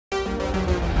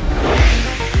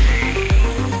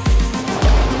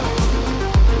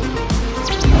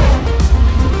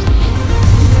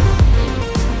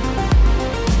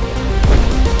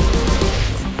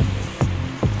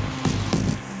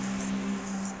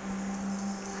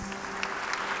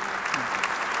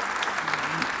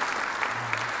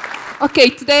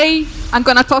Okay, today I'm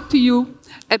going to talk to you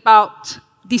about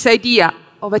this idea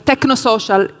of a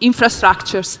techno-social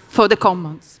infrastructures for the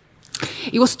commons.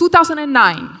 It was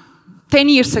 2009, 10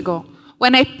 years ago,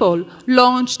 when Apple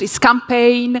launched its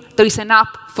campaign, "There is an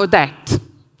app for that."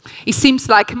 It seems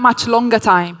like a much longer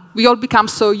time. We all become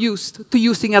so used to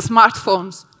using our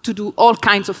smartphones to do all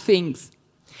kinds of things.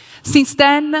 Since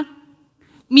then,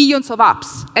 millions of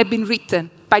apps have been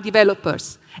written by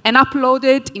developers and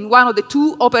uploaded in one of the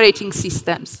two operating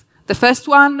systems. The first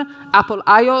one, Apple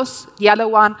iOS, the other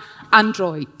one,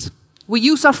 Android. We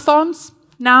use our phones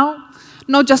now,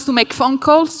 not just to make phone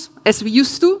calls, as we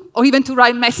used to, or even to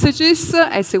write messages,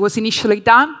 as it was initially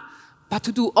done, but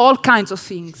to do all kinds of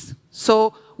things.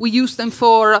 So we use them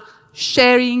for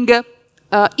sharing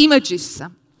images,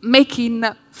 making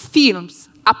films,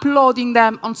 uploading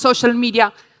them on social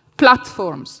media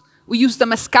platforms. We use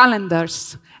them as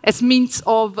calendars, as means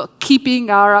of keeping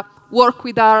our work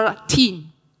with our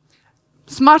team.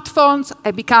 Smartphones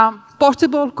have become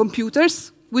portable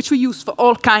computers, which we use for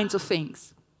all kinds of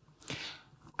things.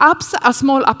 Apps are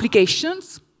small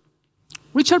applications,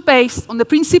 which are based on the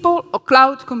principle of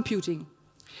cloud computing.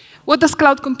 What does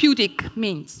cloud computing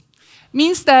mean? It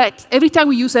means that every time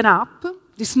we use an app,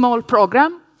 this small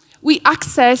program, we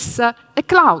access a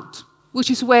cloud, which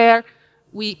is where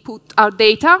we put our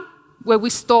data, where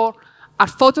we store our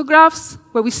photographs,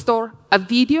 where we store a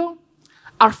video,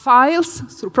 our files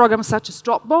through programs such as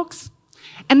Dropbox,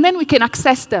 and then we can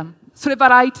access them through a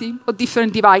variety of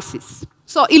different devices.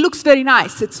 So it looks very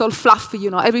nice. It's all fluffy, you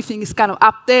know, everything is kind of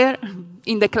up there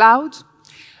in the cloud.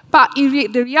 But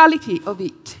the reality of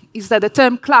it is that the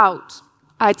term cloud,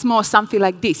 it's more something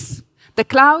like this. The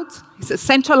cloud is a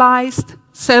centralized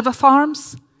server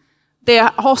farms. They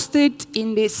are hosted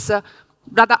in these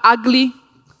rather ugly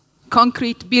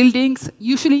concrete buildings,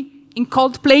 usually in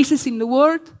cold places in the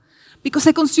world, because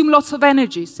they consume lots of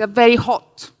energy. They're very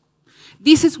hot.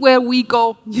 This is where we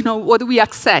go, you know, what do we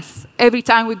access every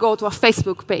time we go to a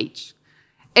Facebook page,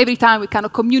 every time we kind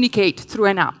of communicate through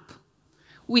an app.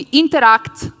 We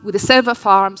interact with the server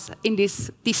farms in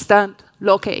these distant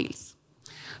locales.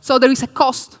 So there is a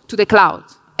cost to the cloud,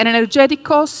 an energetic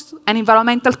cost, an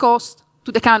environmental cost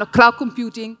to the kind of cloud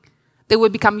computing that we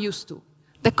become used to.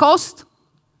 The cost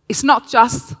is not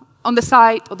just on the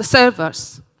side of the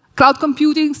servers. Cloud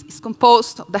computing is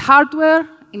composed of the hardware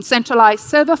in centralized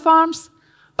server farms,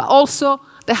 but also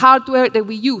the hardware that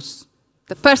we use,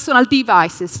 the personal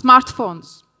devices,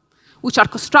 smartphones, which are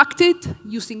constructed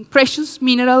using precious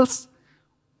minerals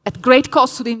at great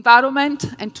cost to the environment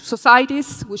and to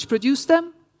societies which produce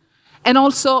them, and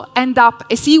also end up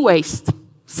as e-waste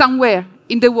somewhere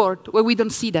in the world where we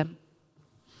don't see them.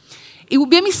 It would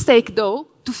be a mistake, though,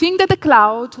 to think that the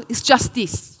cloud is just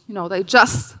this, you know, they're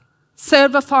just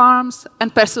server farms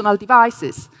and personal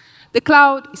devices. The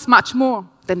cloud is much more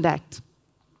than that.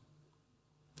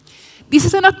 This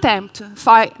is an attempt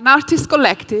by an artist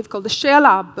collective called the Share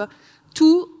Lab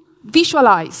to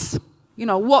visualize, you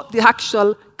know, what the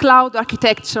actual cloud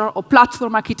architecture or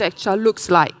platform architecture looks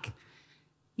like.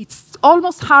 It's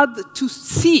almost hard to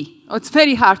see, or it's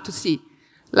very hard to see.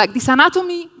 Like this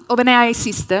anatomy of an AI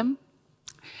system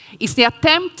is the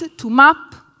attempt to map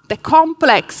the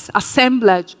complex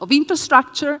assemblage of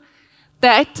infrastructure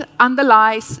that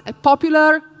underlies a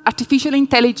popular artificial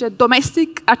intelligence,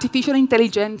 domestic artificial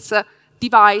intelligence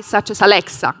device such as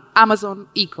Alexa, Amazon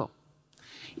Echo.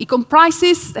 It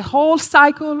comprises the whole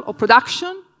cycle of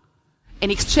production and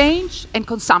exchange and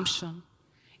consumption.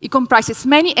 It comprises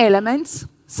many elements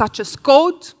such as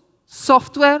code,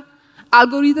 software,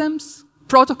 algorithms,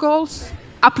 protocols,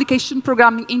 application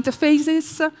programming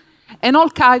interfaces, and all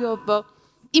kinds of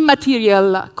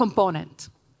immaterial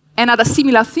components. Another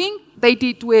similar thing they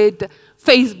did with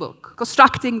Facebook,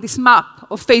 constructing this map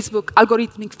of Facebook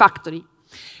algorithmic factory.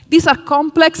 These are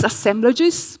complex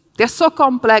assemblages. They're so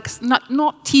complex,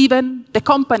 not even the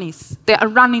companies that are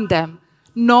running them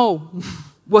know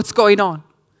what's going on.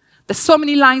 There's so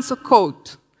many lines of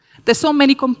code. There's so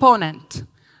many components.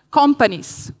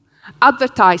 Companies,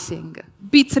 advertising,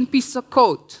 bits and pieces of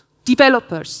code,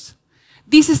 developers.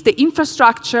 This is the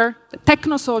infrastructure, the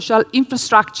techno-social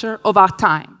infrastructure of our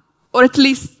time, or at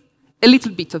least a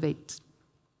little bit of it.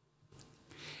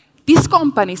 These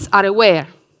companies are aware,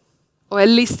 or at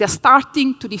least they're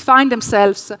starting to define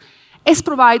themselves as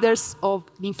providers of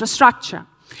infrastructure.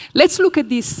 Let's look at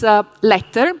this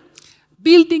letter,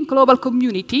 Building Global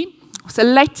Community. It's a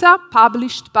letter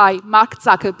published by Mark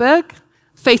Zuckerberg,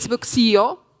 Facebook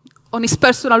CEO, on his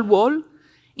personal wall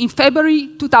in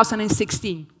February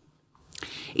 2016.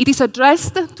 It is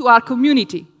addressed to our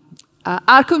community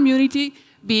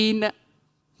being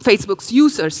Facebook's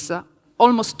users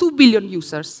almost 2 billion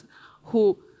users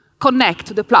who connect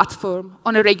to the platform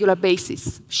on a regular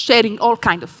basis, sharing all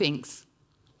kinds of things.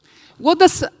 What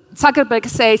does Zuckerberg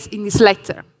say in this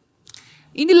letter?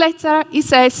 In the letter, he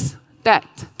says that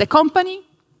the company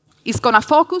is going to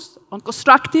focus on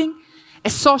constructing a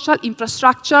social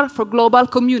infrastructure for global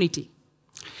community.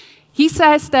 He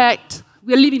says that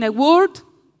we are living in a world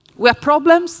where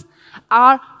problems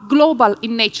are global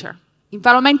in nature.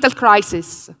 Environmental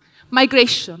crisis,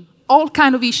 migration, all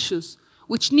kinds of issues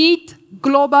which need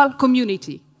global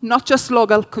community, not just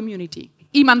local community.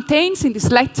 He maintains in this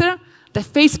letter that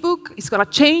Facebook is going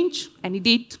to change, and it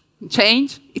did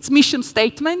change, its mission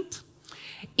statement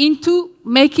into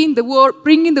making the world,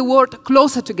 bringing the world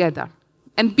closer together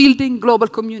and building global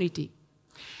community.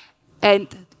 And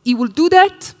he will do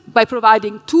that by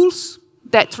providing tools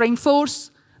that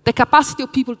reinforce the capacity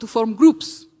of people to form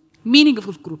groups,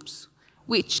 meaningful groups,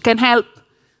 which can help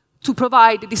to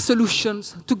provide the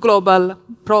solutions to global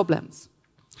problems.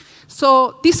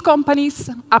 So these companies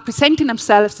are presenting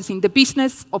themselves as in the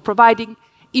business of providing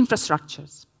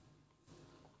infrastructures.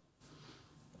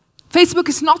 Facebook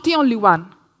is not the only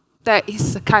one that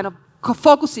is kind of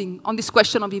focusing on this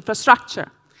question of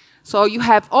infrastructure. So you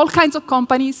have all kinds of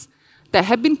companies that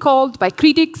have been called by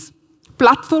critics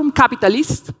platform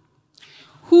capitalists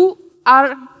who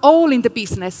are all in the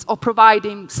business of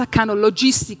providing some kind of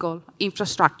logistical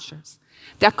infrastructures.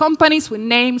 There are companies with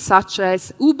names such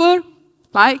as Uber,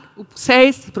 like who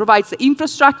says it provides the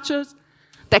infrastructures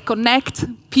that connect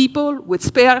people with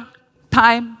spare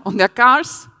time on their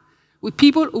cars with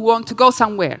people who want to go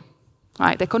somewhere.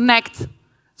 Right? They connect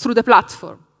through the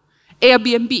platform.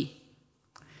 Airbnb,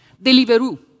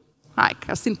 Deliveroo. Like,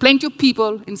 I've seen plenty of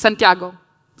people in Santiago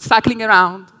cycling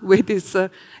around with these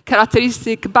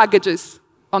characteristic baggages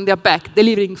on their back,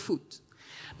 delivering food.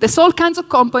 There's all kinds of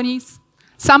companies.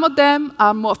 Some of them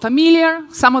are more familiar,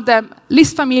 some of them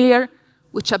less familiar,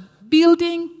 which are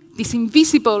building these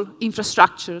invisible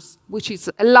infrastructures, which is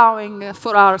allowing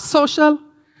for our social,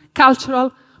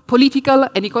 cultural, political,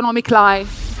 and economic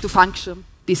life to function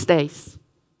these days.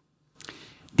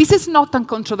 This is not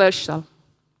uncontroversial.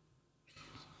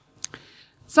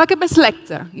 Zuckerberg's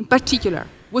letter, in particular,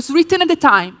 was written at a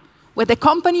time when the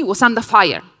company was under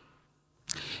fire.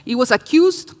 He was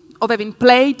accused of having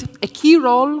played a key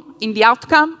role in the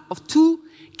outcome of two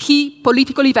key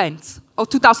political events of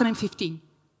 2015.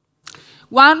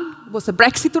 One was the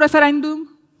Brexit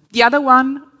referendum, the other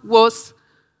one was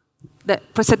the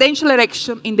presidential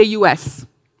election in the US.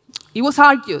 It was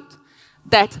argued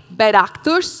that bad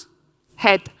actors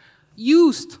had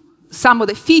used some of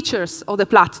the features of the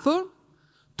platform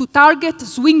to target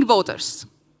swing voters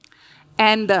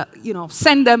and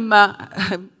send them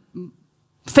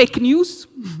fake news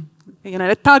in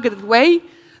a targeted way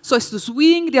so as to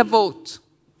swing their vote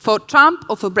for Trump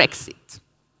or for Brexit.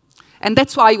 And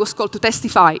that's why he was called to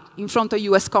testify in front of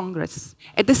US Congress.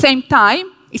 At the same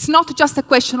time, it's not just a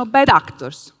question of bad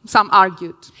actors, some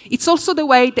argued. It's also the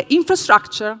way the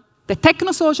infrastructure, the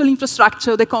techno-social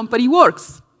infrastructure of the company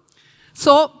works.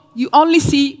 So you only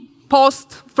see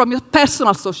posts from your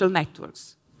personal social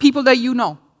networks, people that you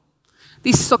know.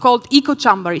 This so-called echo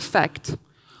chamber effect,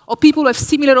 or people who have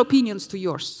similar opinions to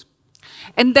yours.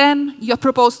 And then you are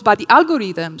proposed by the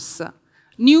algorithms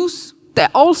news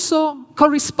that also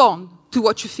correspond to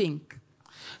what you think.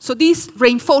 So this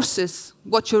reinforces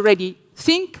what you already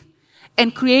think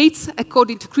and creates,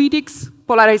 according to critics,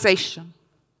 polarization.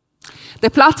 The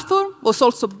platform was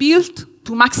also built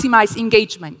to maximize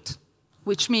engagement,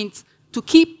 which means to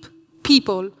keep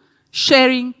people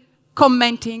sharing,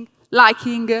 commenting,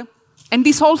 liking, and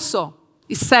this also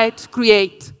is said to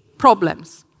create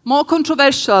problems. More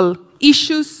controversial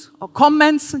issues or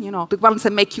comments, the ones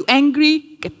that make you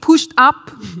angry, get pushed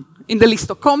up in the list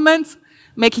of comments,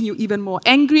 making you even more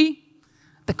angry.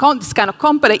 This kind of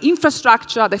company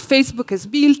infrastructure that Facebook has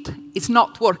built is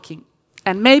not working,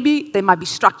 and maybe they might be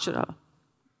structural.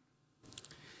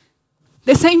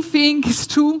 The same thing is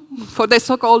true for the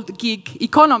so-called gig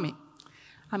economy.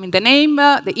 I mean, the name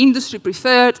the industry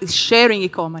preferred is sharing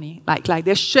economy, like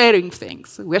they're sharing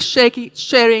things. We're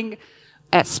sharing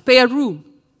a spare room.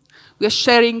 We're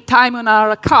sharing time on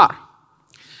our car.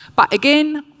 But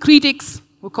again, critics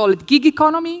who call it gig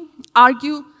economy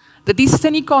argue that this is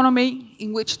an economy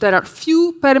in which there are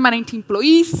few permanent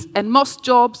employees and most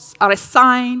jobs are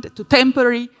assigned to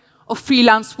temporary or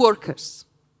freelance workers.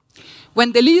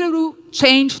 When Deliveroo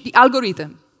changed the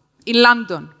algorithm in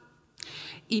London,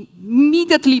 it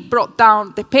immediately brought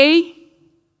down the pay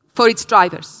for its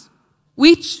drivers,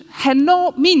 which had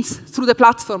no means through the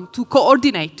platform to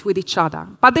coordinate with each other.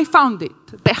 But they found it.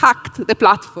 They hacked the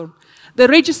platform. They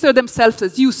registered themselves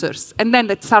as users, and then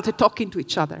they started talking to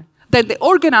each other. Then they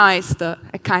organized a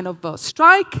kind of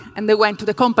strike, and they went to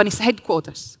the company's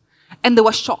headquarters. And they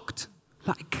were shocked.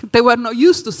 Like, they were not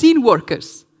used to seeing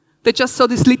workers. They just saw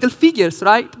these little figures,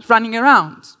 right, running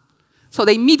around. So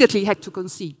they immediately had to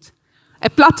concede. A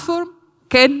platform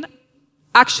can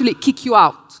actually kick you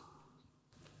out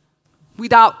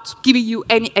without giving you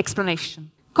any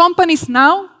explanation. Companies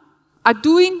now are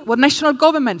doing what national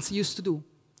governments used to do.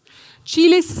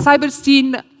 Chile's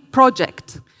Cyberscene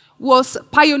project was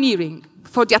pioneering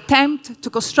for the attempt to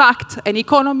construct an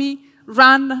economy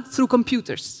run through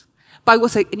computers, but it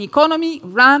was an economy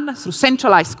run through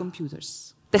centralized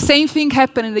computers. The same thing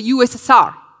happened in the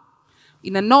USSR.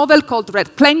 In a novel called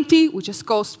Red Plenty, which has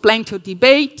caused plenty of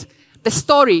debate, the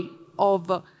story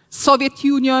of Soviet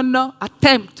Union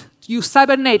attempt to use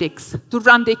cybernetics to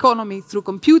run the economy through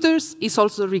computers is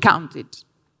also recounted.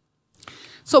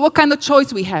 So what kind of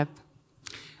choice we have?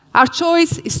 Our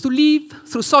choice is to live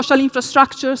through social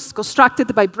infrastructures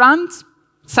constructed by brands,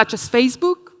 such as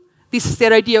Facebook. This is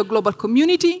their idea of global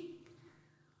community.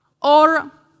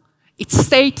 Or it's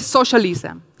state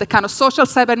socialism, the kind of social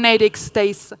cybernetics that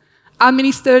is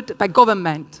administered by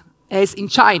government, as in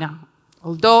China.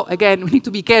 Although, again, we need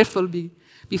to be careful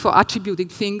before attributing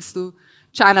things to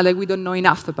China that we don't know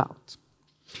enough about.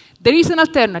 There is an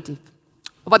alternative.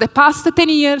 Over the past 10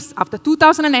 years, after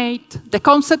 2008, the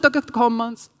concept of the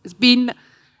commons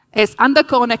has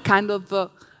undergone a kind of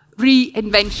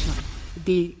reinvention.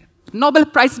 The Nobel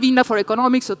Prize winner for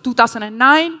economics of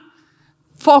 2009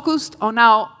 focused on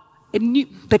how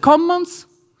the commons,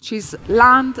 which is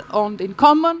land owned in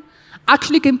common,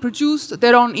 actually can produce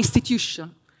their own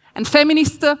institution. And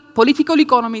feminist political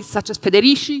economists such as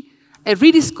Federici have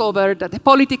rediscovered the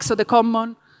politics of the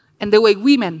common and the way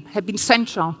women have been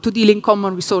central to dealing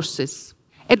common resources.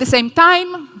 At the same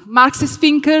time, Marxist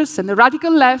thinkers and the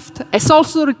radical left has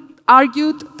also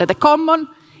argued that the common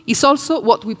is also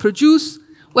what we produce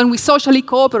when we socially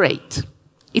cooperate.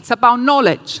 It's about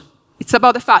knowledge. It's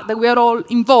about the fact that we are all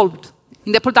involved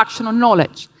in the production of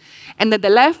knowledge, and that the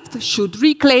left should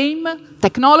reclaim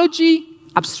technology,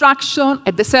 abstraction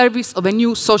at the service of a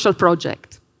new social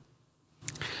project.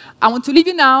 I want to leave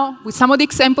you now with some of the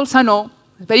examples I know,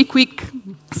 a very quick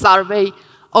survey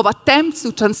of attempts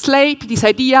to translate this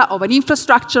idea of an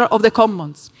infrastructure of the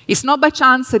commons. It's not by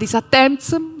chance that these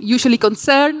attempts usually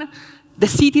concern the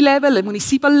city level, the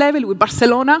municipal level, with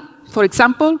Barcelona, for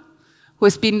example, who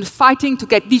has been fighting to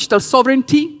get digital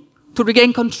sovereignty, to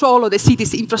regain control of the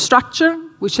city's infrastructure,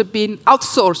 which had been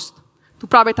outsourced to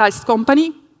privatized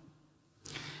company.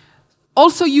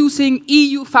 Also using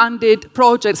EU-funded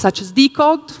projects such as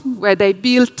Decode, where they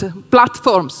built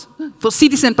platforms for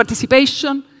citizen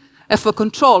participation and for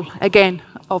control, again,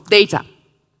 of data.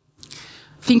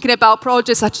 Thinking about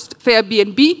projects such as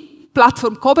Airbnb,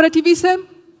 platform cooperativism,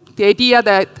 the idea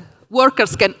that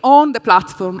workers can own the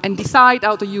platform and decide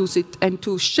how to use it and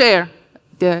to share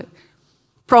the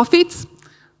profits.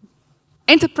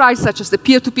 Enterprises such as the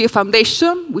Peer-to-Peer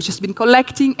Foundation, which has been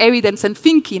collecting evidence and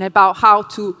thinking about how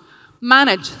to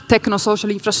manage techno-social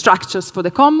infrastructures for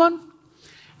the common.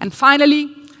 And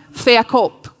finally, Fair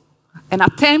Coop, an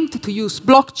attempt to use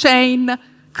blockchain,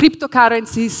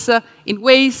 cryptocurrencies in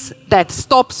ways that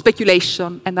stop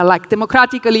speculation and are like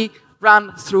democratically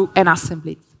run through an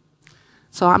assembly.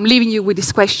 So I'm leaving you with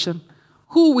this question.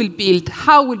 Who will build,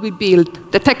 how will we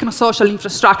build the techno-social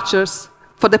infrastructures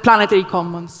for the planetary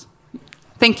commons?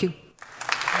 Thank you.